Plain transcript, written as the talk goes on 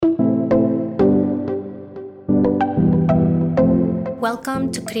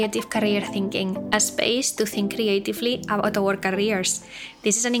Welcome to Creative Career Thinking, a space to think creatively about our careers.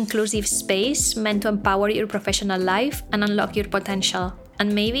 This is an inclusive space meant to empower your professional life and unlock your potential.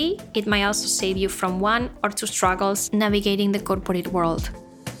 And maybe it might also save you from one or two struggles navigating the corporate world.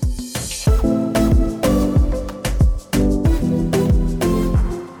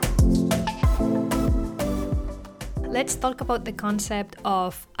 Let's talk about the concept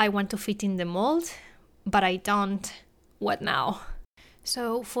of I want to fit in the mold, but I don't. What now?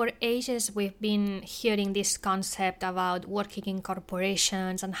 So for ages, we've been hearing this concept about working in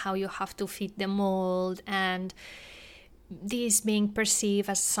corporations and how you have to fit the mold, and this being perceived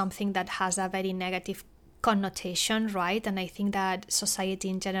as something that has a very negative connotation, right? And I think that society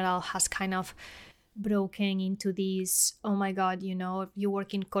in general has kind of broken into this, oh my God, you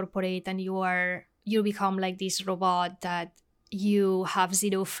work in corporate and you become like this robot that you have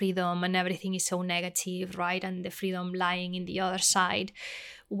zero freedom and everything is so negative, right? And the freedom lying in the other side,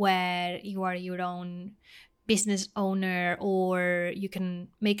 where you are your own business owner, or you can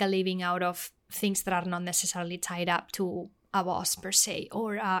make a living out of things that are not necessarily tied up to a boss per se,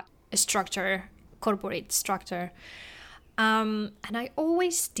 or a structure, corporate structure. And I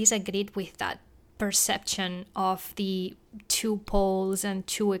always disagreed with that perception of the two poles and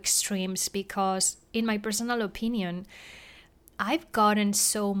two extremes, because in my personal opinion, I've gotten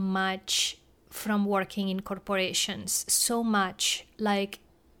so much from working in corporations, so much, like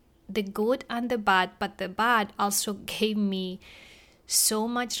the good and the bad, but the bad also gave me so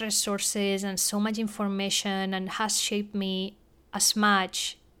much resources and so much information and has shaped me as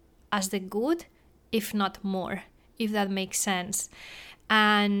much as the good, if not more, if that makes sense.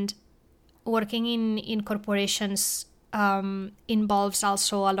 And working in corporations involves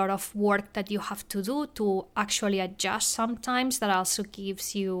also a lot of work that you have to do to actually adjust sometimes. That also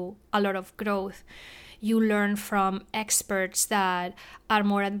gives you a lot of growth. You learn from experts that are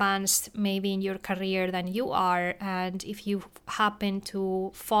more advanced maybe in your career than you are, and if you happen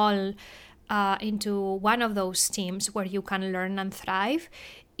to fall into one of those teams where you can learn and thrive,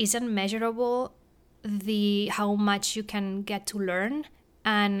 isn't measurable how much you can get to learn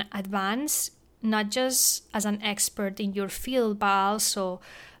and advance, not just as an expert in your field, but also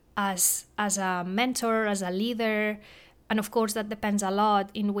as a mentor, as a leader. And of course, that depends a lot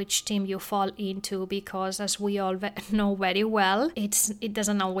in which team you fall into, because as we all know very well, it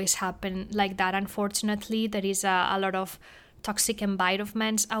doesn't always happen like that. Unfortunately, there is a lot of toxic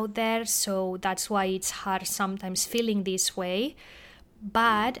environments out there, so that's why it's hard sometimes feeling this way.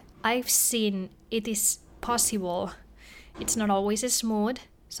 But I've seen it is possible. It's not always smooth.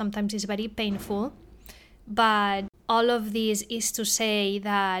 Sometimes it's very painful, but all of this is to say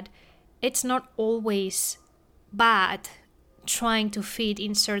that it's not always bad trying to fit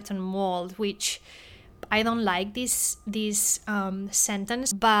in certain mold, which I don't like this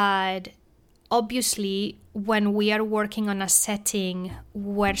sentence, but obviously when we are working on a setting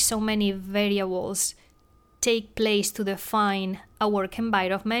where so many variables take place to define a work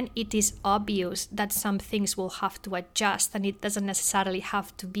environment, it is obvious that some things will have to adjust, and it doesn't necessarily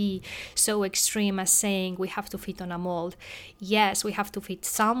have to be so extreme as saying we have to fit on a mold. Yes, we have to fit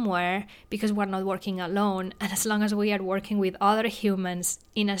somewhere because we're not working alone, and as long as we are working with other humans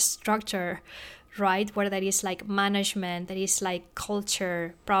in a structure, right, where there is like management, there is like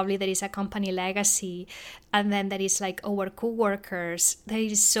culture, probably there is a company legacy, and then there is like our co-workers, there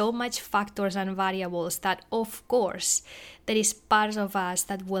is so much factors and variables that of course there is parts of us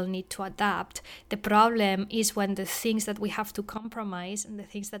that will need to adapt. The problem is when the things that we have to compromise and the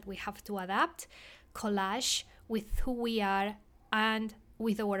things that we have to adapt collage with who we are and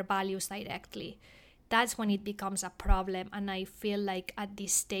with our values directly. That's when it becomes a problem. And I feel like at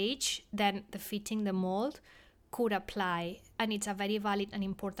this stage, then the fitting the mold could apply. And it's a very valid and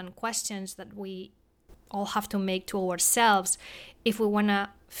important question that we all have to make to ourselves if we want to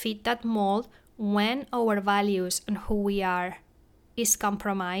fit that mold when our values and who we are is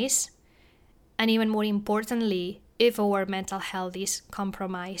compromised. And even more importantly, if our mental health is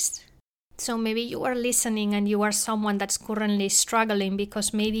compromised. So maybe you are listening and you are someone that's currently struggling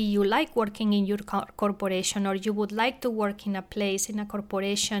because maybe you like working in your corporation, or you would like to work in a place, in a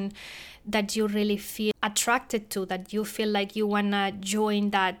corporation that you really feel attracted to, that you feel like you want to join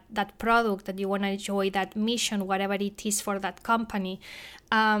that product, that you want to enjoy that mission, whatever it is for that company.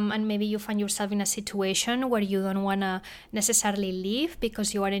 And maybe you find yourself in a situation where you don't want to necessarily leave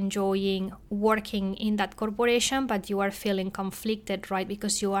because you are enjoying working in that corporation, but you are feeling conflicted, right?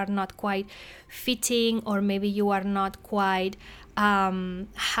 Because you are not quite fitting, or maybe you are not quite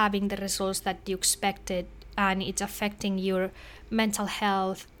having the results that you expected and it's affecting your mental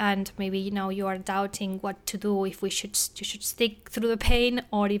health, and maybe now you are doubting what to do, if you should stick through the pain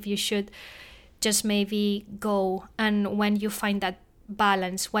or if you should just maybe go. And when you find that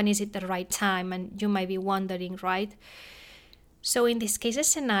balance, when is it the right time? And you might be wondering, right? So in these cases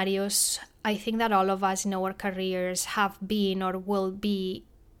scenarios, I think that all of us in our careers have been or will be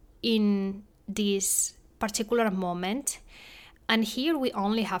in this particular moment. And here we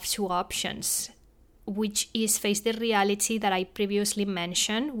only have two options, which is face the reality that I previously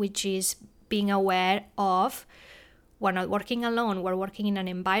mentioned, which is being aware of we're not working alone. We're working in an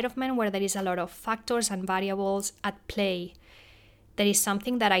environment where there is a lot of factors and variables at play. There is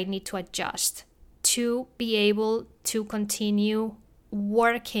something that I need to adjust to be able to continue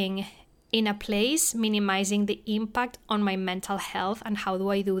working in a place, minimizing the impact on my mental health. And how do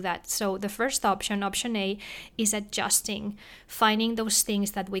I do that? So the first option, option A, is adjusting, finding those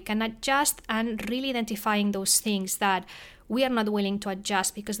things that we can adjust and really identifying those things that we are not willing to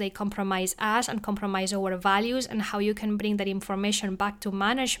adjust because they compromise us and compromise our values, and how you can bring that information back to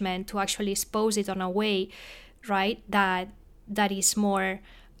management to actually expose it on a way, right, that is more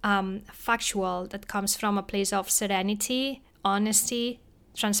factual, that comes from a place of serenity, honesty,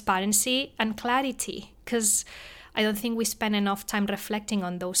 transparency, and clarity. Because I don't think we spend enough time reflecting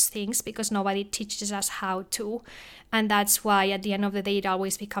on those things because nobody teaches us how to. And that's why at the end of the day, it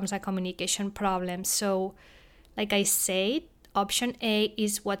always becomes a communication problem. So like I said, option A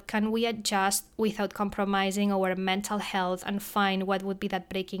is what can we adjust without compromising our mental health, and find what would be that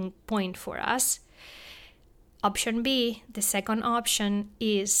breaking point for us. Option B, the second option,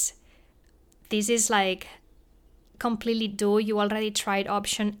 is this is like completely you already tried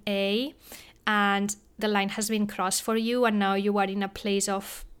option A and the line has been crossed for you, and now you are in a place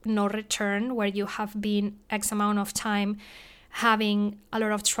of no return where you have been X amount of time having a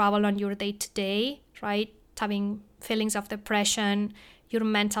lot of trouble on your day-to-day, right? Having feelings of depression, your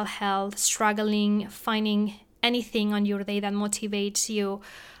mental health, struggling, finding anything on your day that motivates you,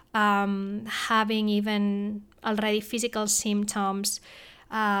 having even already physical symptoms,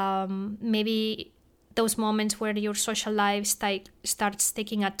 maybe those moments where your social life starts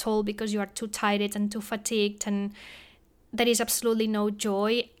taking a toll because you are too tired and too fatigued, and there is absolutely no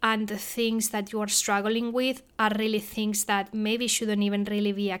joy, and the things that you are struggling with are really things that maybe shouldn't even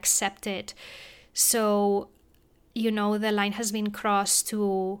really be accepted. So, the line has been crossed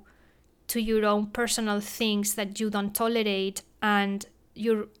to your own personal things that you don't tolerate, and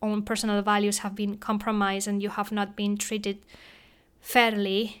your own personal values have been compromised, and you have not been treated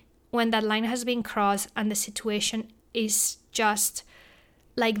fairly. When that line has been crossed and the situation is just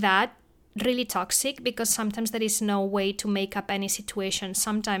like that, really toxic, because sometimes there is no way to make up any situation.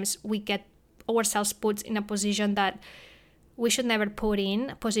 Sometimes we get ourselves put in a position that we should never put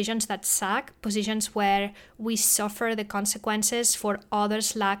in, positions that suck, positions where we suffer the consequences for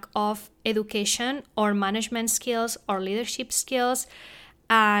others' lack of education or management skills or leadership skills,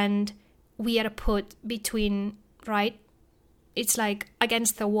 and we are put between, right? It's like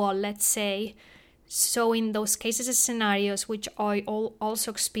against the wall, let's say. So in those cases and scenarios, which I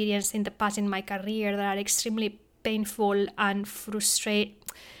also experienced in the past in my career, that are extremely painful and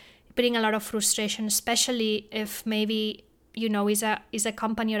bring a lot of frustration, especially if maybe is a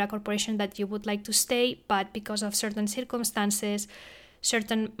company or a corporation that you would like to stay, but because of certain circumstances,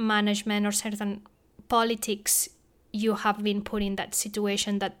 certain management or certain politics, you have been put in that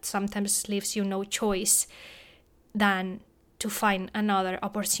situation that sometimes leaves you no choice than to find another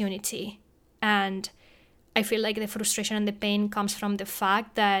opportunity. And I feel like the frustration and the pain comes from the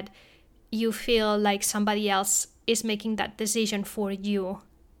fact that you feel like somebody else is making that decision for you,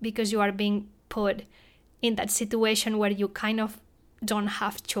 because you are being put in that situation where you kind of don't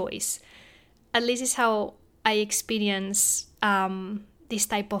have choice. At least is how I experience this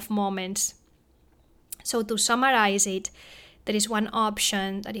type of moments. So to summarize it, there is one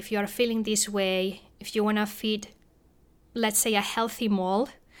option that if you are feeling this way, if you want to feed, let's say, a healthy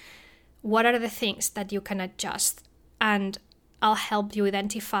mold, what are the things that you can adjust? And I'll help you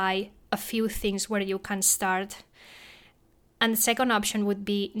identify a few things where you can start. And the second option would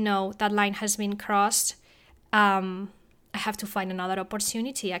be, no, that line has been crossed. I have to find another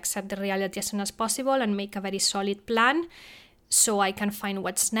opportunity, accept the reality as soon as possible, and make a very solid plan so I can find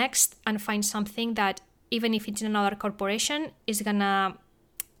what's next and find something that, even if it's in another corporation, is gonna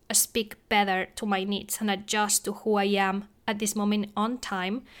speak better to my needs and adjust to who I am at this moment on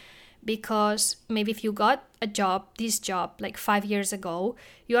time. Because maybe if you got this job like 5 years ago,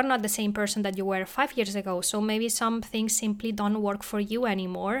 you are not the same person that you were 5 years ago. So maybe some things simply don't work for you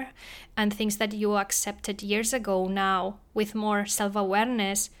anymore, and things that you accepted years ago now with more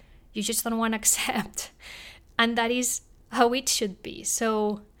self-awareness, you just don't want to accept. And that is how it should be.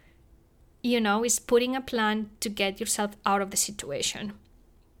 So, it's putting a plan to get yourself out of the situation.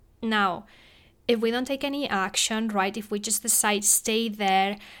 Now, if we don't take any action, right, if we just decide stay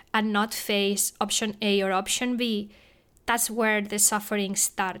there and not face option A or option B, that's where the suffering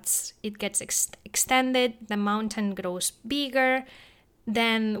starts. It gets extended, the mountain grows bigger,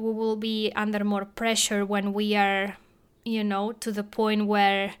 then we will be under more pressure when we are, to the point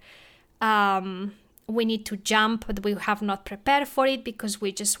where we need to jump, but we have not prepared for it because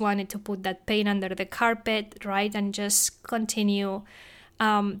we just wanted to put that pain under the carpet, right, and just continue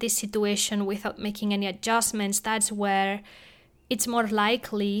this situation without making any adjustments. That's where it's more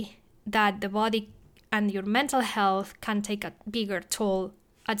likely that the body and your mental health can take a bigger toll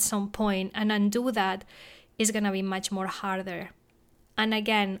at some point, and undo that is going to be much more harder. And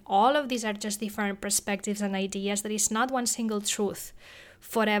again, all of these are just different perspectives and ideas. There is not one single truth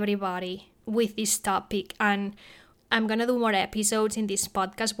for everybody with this topic. And I'm going to do more episodes in this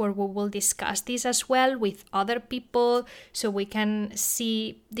podcast where we will discuss this as well with other people so we can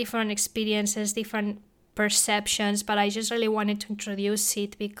see different experiences, different perceptions. But I just really wanted to introduce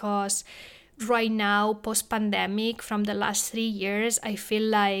it because right now, post-pandemic, from the last 3 years, I feel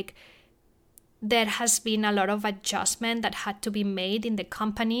like there has been a lot of adjustment that had to be made in the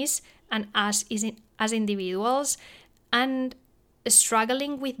companies and as individuals. And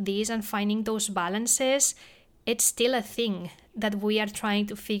struggling with this and finding those balances, it's still a thing that we are trying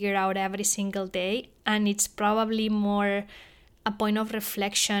to figure out every single day. And it's probably more a point of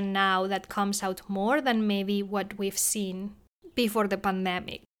reflection now that comes out more than maybe what we've seen before the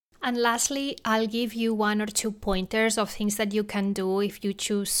pandemic. And lastly, I'll give you 1 or 2 pointers of things that you can do if you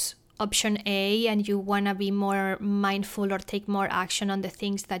choose option A and you want to be more mindful or take more action on the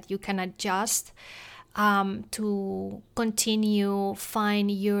things that you can adjust to continue find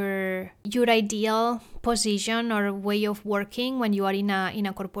your ideal position or way of working when you are in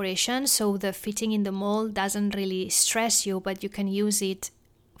a corporation. So the fitting in the mold doesn't really stress you, but you can use it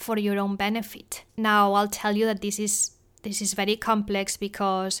for your own benefit. Now, I'll tell you that this is very complex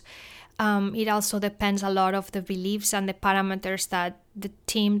because it also depends a lot of the beliefs and the parameters that the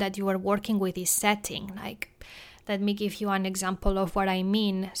team that you are working with is setting. Like, let me give you an example of what I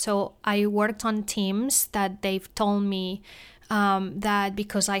mean. So I worked on teams that they've told me that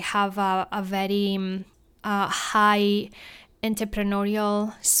because I have a very high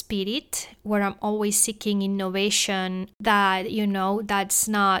entrepreneurial spirit where I'm always seeking innovation, that, that's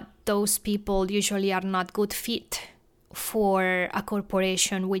not, those people usually are not good fit for a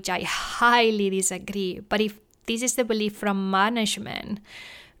corporation, which I highly disagree. But if this is the belief from management,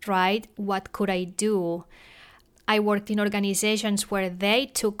 right, what could I do? I worked in organizations where they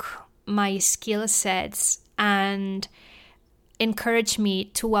took my skill sets and encouraged me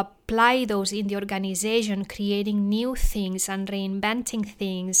to apply those in the organization, creating new things and reinventing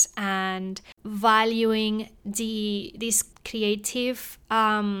things and valuing this creative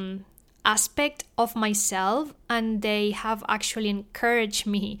aspect of myself. And they have actually encouraged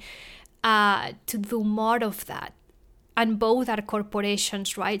me to do more of that. And both are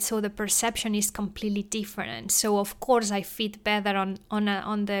corporations, right? So the perception is completely different. So of course I fit better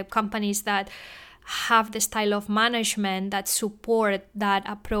on the companies that have the style of management that support that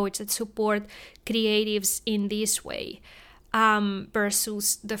approach, that support creatives in this way,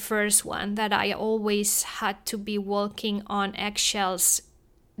 versus the first one that I always had to be walking on eggshells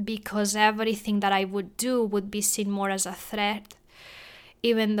because everything that I would do would be seen more as a threat,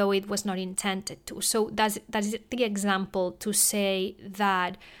 even though it was not intended to. So that's the example to say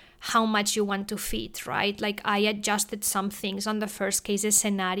that how much you want to fit, right? Like, I adjusted some things on the first cases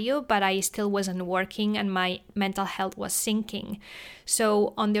scenario, but I still wasn't working and my mental health was sinking.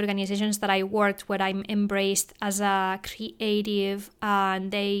 So on the organizations that I worked where I'm embraced as a creative and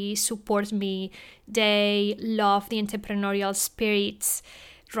they support me, they love the entrepreneurial spirits,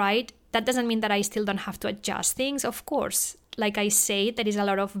 right? That doesn't mean that I still don't have to adjust things, of course. Like I say, there is a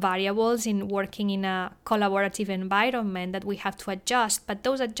lot of variables in working in a collaborative environment that we have to adjust, but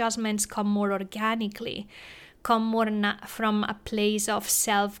those adjustments come more organically, come more from a place of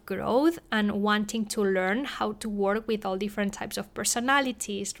self-growth and wanting to learn how to work with all different types of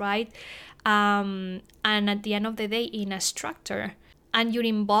personalities, right? And at the end of the day, in a structure. And your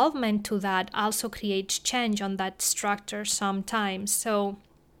involvement to that also creates change on that structure sometimes. So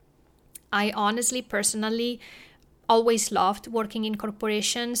I honestly, personally, always loved working in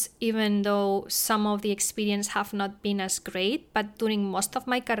corporations, even though some of the experience have not been as great. But during most of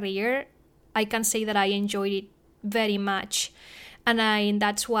my career, I can say that I enjoyed it very much. And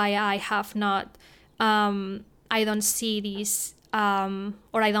that's why I have not, I don't see these,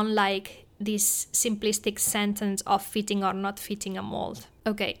 or I don't like this simplistic sentence of fitting or not fitting a mold.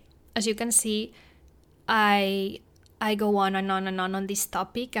 Okay, as you can see, I go on and on and on this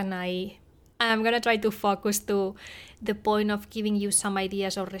topic, and I'm gonna try to focus to the point of giving you some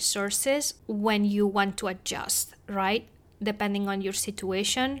ideas or resources when you want to adjust, right? Depending on your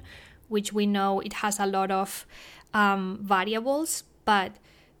situation, which we know it has a lot of variables, but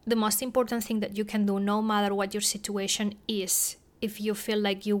the most important thing that you can do, no matter what your situation is, if you feel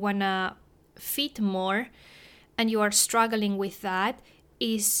like you wanna fit more and you are struggling with that,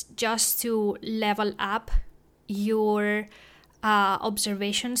 is just to level up your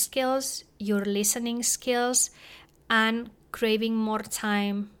observation skills, your listening skills, and craving more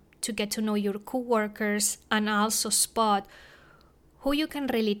time to get to know your coworkers and also spot who you can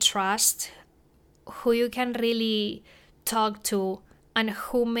really trust, who you can really talk to, and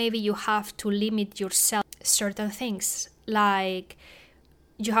who maybe you have to limit yourself certain things. Like,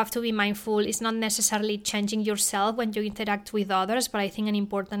 you have to be mindful. It's not necessarily changing yourself when you interact with others, but I think an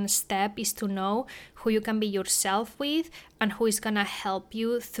important step is to know who you can be yourself with and who is going to help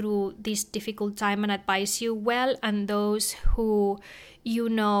you through this difficult time and advise you well, and those who you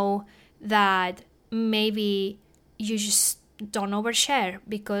know that maybe you just don't overshare,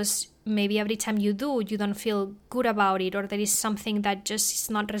 because maybe every time you do, you don't feel good about it, or there is something that just is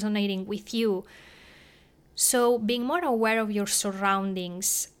not resonating with you. So being more aware of your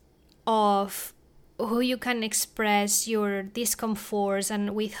surroundings, of who you can express your discomforts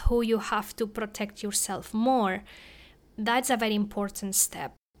and with who you have to protect yourself more, that's a very important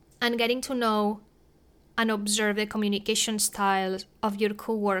step. And getting to know and observe the communication styles of your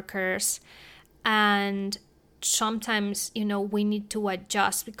coworkers. And sometimes, we need to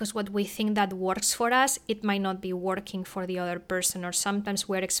adjust, because what we think that works for us, it might not be working for the other person, or sometimes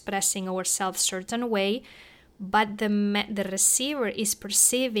we're expressing ourselves a certain way, but the receiver is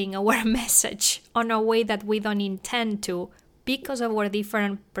perceiving our message on a way that we don't intend to, because of our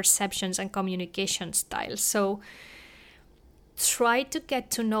different perceptions and communication styles. So try to get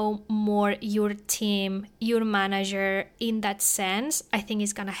to know more your team, your manager in that sense. I think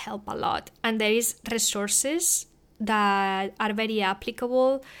it's going to help a lot. And there is resources that are very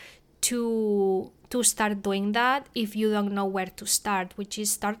applicable to start doing that if you don't know where to start, which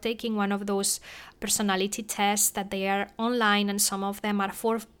is start taking one of those personality tests that they are online, and some of them are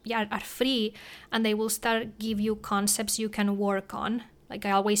free, and they will start give you concepts you can work on. Like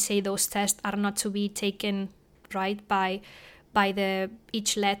I always say, those tests are not to be taken right by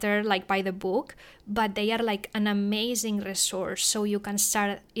each letter, like by the book, but they are like an amazing resource, so you can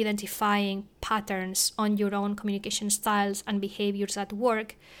start identifying patterns on your own communication styles and behaviors at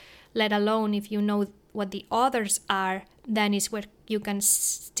work. Let alone if you know what the others are, then is where you can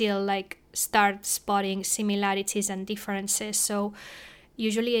still start spotting similarities and differences. So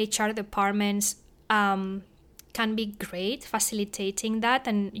usually HR departments can be great facilitating that,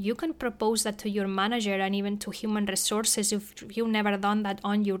 and you can propose that to your manager and even to human resources if you've never done that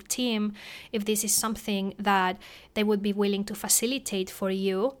on your team, if this is something that they would be willing to facilitate for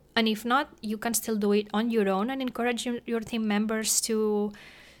you. And if not, you can still do it on your own and encourage your team members to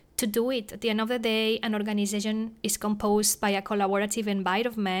do it. At the end of the day, an organization is composed by a collaborative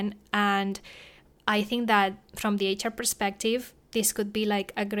environment, and I think that from the HR perspective, this could be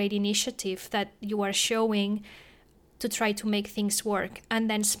like a great initiative that you are showing to try to make things work, and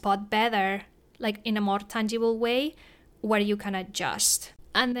then spot better, like in a more tangible way, where you can adjust.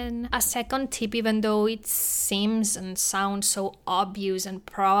 And then a second tip, even though it seems and sounds so obvious, and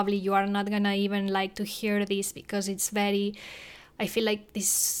probably you are not gonna even like to hear this because I feel like this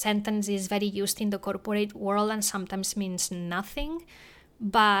sentence is very used in the corporate world and sometimes means nothing,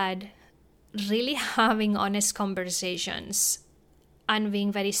 but really having honest conversations and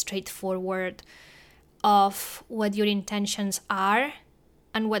being very straightforward of what your intentions are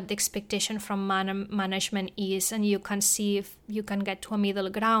and what the expectation from management is, and you can see if you can get to a middle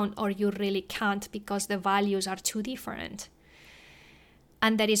ground or you really can't because the values are too different.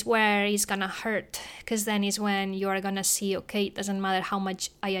 And that is where it's gonna hurt, because then is when you are gonna see, okay, it doesn't matter how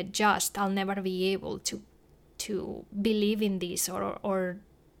much I adjust, I'll never be able to believe in this or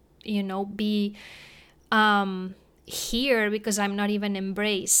be here, because I'm not even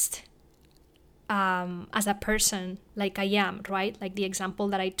embraced as a person like I am, right? Like the example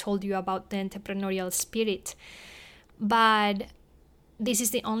that I told you about the entrepreneurial spirit. But this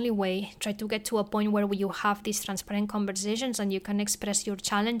is the only way. Try to get to a point where you have these transparent conversations and you can express your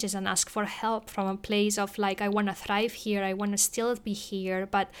challenges and ask for help from a place of like, I want to thrive here, I want to still be here,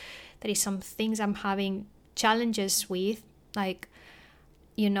 but there is some things I'm having challenges with, like,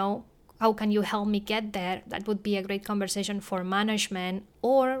 how can you help me get there? That would be a great conversation for management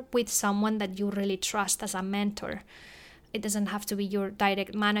or with someone that you really trust as a mentor. It doesn't have to be your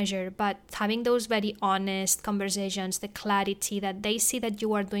direct manager, but having those very honest conversations, the clarity that they see that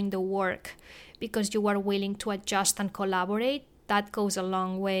you are doing the work because you are willing to adjust and collaborate, that goes a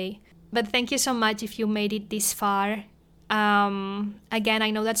long way. But thank you so much if you made it this far. Again, I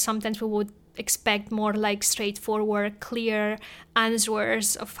know that sometimes we would expect more like straightforward, clear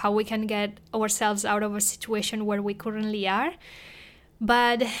answers of how we can get ourselves out of a situation where we currently are.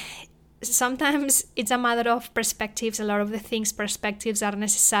 But sometimes it's a matter of perspectives. A lot of the things, perspectives are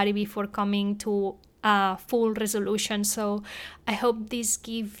necessary before coming to a full resolution. So I hope this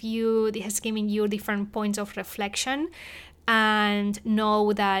has given you different points of reflection, and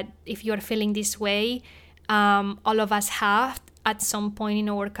know that if you're feeling this way, all of us have at some point in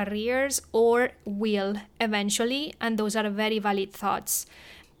our careers or will eventually, and those are very valid thoughts.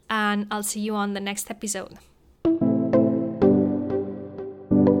 And I'll see you on the next episode.